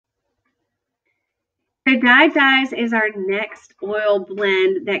So Dyes is our next oil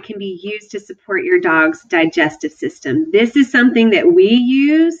blend that can be used to support your dog's digestive system. This is something that we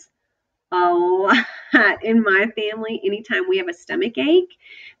use a lot in my family anytime we have a stomach ache,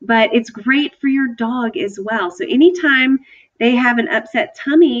 but it's great for your dog as well. So anytime they have an upset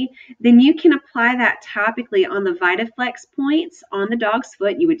tummy, then you can apply that topically on the VitaFlex points on the dog's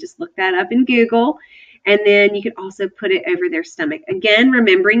foot. You would just look that up in Google, and then you could also put it over their stomach. Again,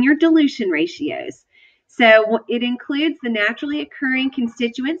 remembering your dilution ratios. So it includes the naturally occurring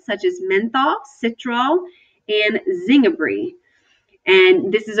constituents such as menthol, citral, and zingiberry.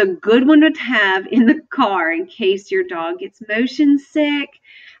 And this is a good one to have in the car in case your dog gets motion sick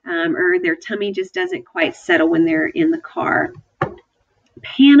or their tummy just doesn't quite settle when they're in the car.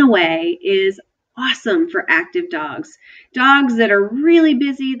 Panaway is awesome for active dogs. Dogs that are really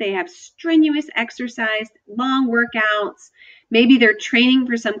busy, they have strenuous exercise, long workouts, maybe they're training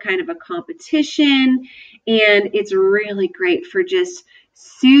for some kind of a competition, and it's really great for just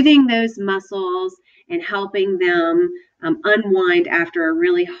soothing those muscles and helping them unwind after a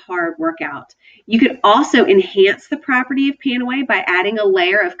really hard workout. You could also enhance the property of Panaway by adding a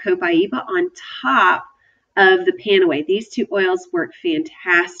layer of Copaiba on top of the Panaway. These two oils work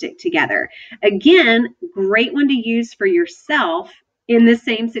fantastic together. Again, great one to use for yourself in the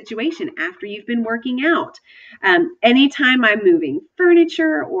same situation after you've been working out. Anytime I'm moving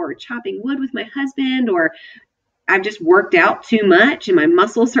furniture or chopping wood with my husband, or I've just worked out too much and my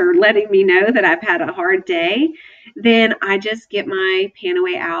muscles are letting me know that I've had a hard day, then I just get my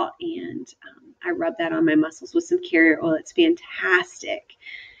Panaway out and I rub that on my muscles with some carrier oil. It's fantastic.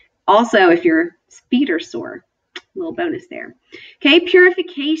 Also, if your feet are sore, a little bonus there. Okay,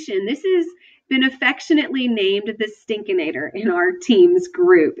 purification. This has been affectionately named the Stinkinator in our team's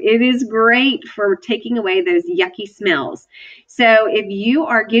group. It is great for taking away those yucky smells. So if you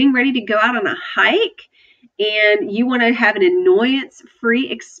are getting ready to go out on a hike and you want to have an annoyance-free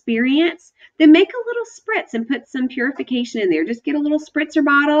experience, then make a little spritz and put some purification in there. Just get a little spritzer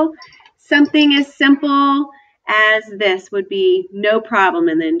bottle. Something as simple as this would be no problem,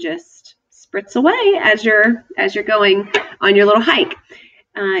 and then just spritz away as you're going on your little hike.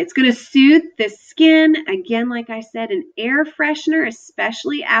 It's going to soothe the skin. Again, like I said, an air freshener,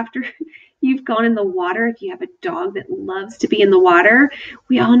 especially after you've gone in the water. If you have a dog that loves to be in the water,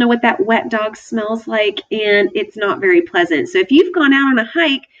 we all know what that wet dog smells like, and it's not very pleasant. So if you've gone out on a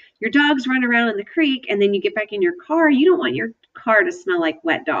hike, your dog's run around in the creek, and then you get back in your car, you don't want your car to smell like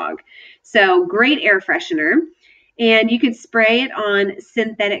wet dog. So great air freshener. And you could spray it on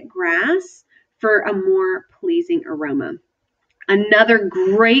synthetic grass for a more pleasing aroma. Another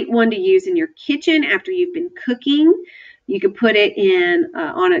great one to use in your kitchen after you've been cooking. You could put it in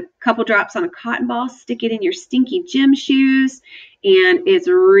on a couple drops on a cotton ball, stick it in your stinky gym shoes, and it's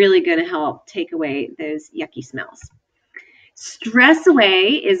really going to help take away those yucky smells. Stress Away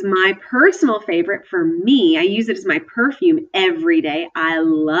is my personal favorite for me. I use it as my perfume every day. I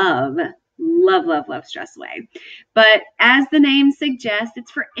love Stress Away. But as the name suggests,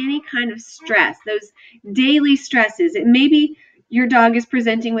 it's for any kind of stress, those daily stresses. It may be your dog is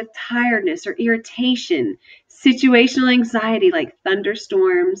presenting with tiredness or irritation, situational anxiety like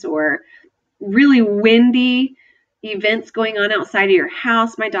thunderstorms or really windy events going on outside of your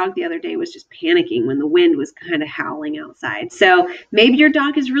house. My dog the other day was just panicking when the wind was kind of howling outside. So maybe your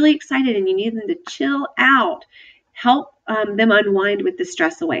dog is really excited and you need them to chill out. Help them unwind with the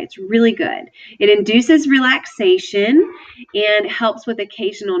Stress Away. It's really good. It induces relaxation and helps with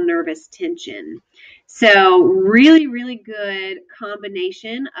occasional nervous tension. So really, really good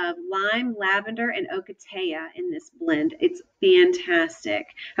combination of lime, lavender, and ocotea in this blend. It's fantastic.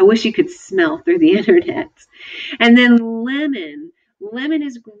 I wish you could smell through the internet. And then lemon. Lemon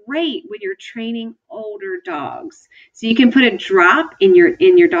is great when you're training older dogs. So you can put a drop in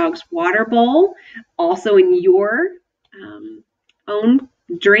your dog's water bowl, also in your own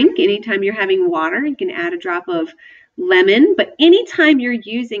drink. Anytime you're having water, you can add a drop of lemon. But anytime you're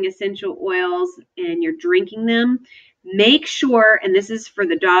using essential oils and you're drinking them, make sure, and this is for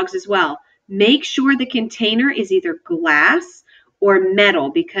the dogs as well, make sure the container is either glass or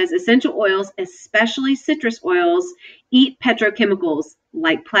metal, because essential oils, especially citrus oils, eat petrochemicals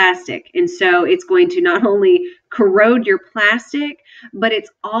like plastic. And so it's going to not only corrode your plastic, but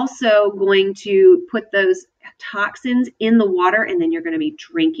it's also going to put those toxins in the water, and then you're going to be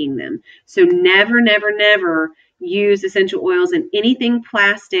drinking them. So never, never, never use essential oils in anything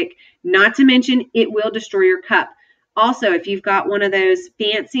plastic, not to mention it will destroy your cup. Also, if you've got one of those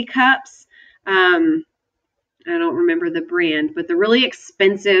fancy cups, I don't remember the brand, but the really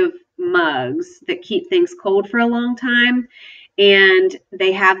expensive mugs that keep things cold for a long time, and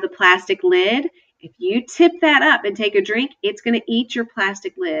they have the plastic lid. If you tip that up and take a drink, it's going to eat your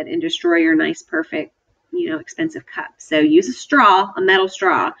plastic lid and destroy your nice, perfect, expensive cup. So use a straw, a metal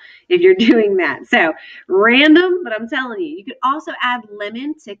straw, if you're doing that. So random, but I'm telling you, you could also add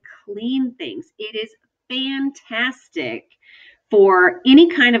lemon to clean things. It is fantastic for any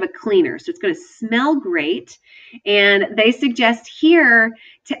kind of a cleaner. So it's going to smell great. And they suggest here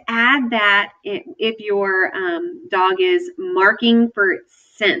to add that if your dog is marking for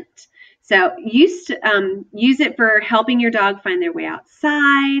scent. So use it for helping your dog find their way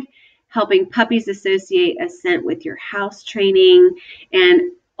outside, helping puppies associate a scent with your house training, and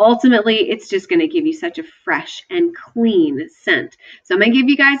ultimately, it's just going to give you such a fresh and clean scent. So I'm going to give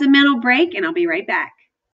you guys a mental break, and I'll be right back.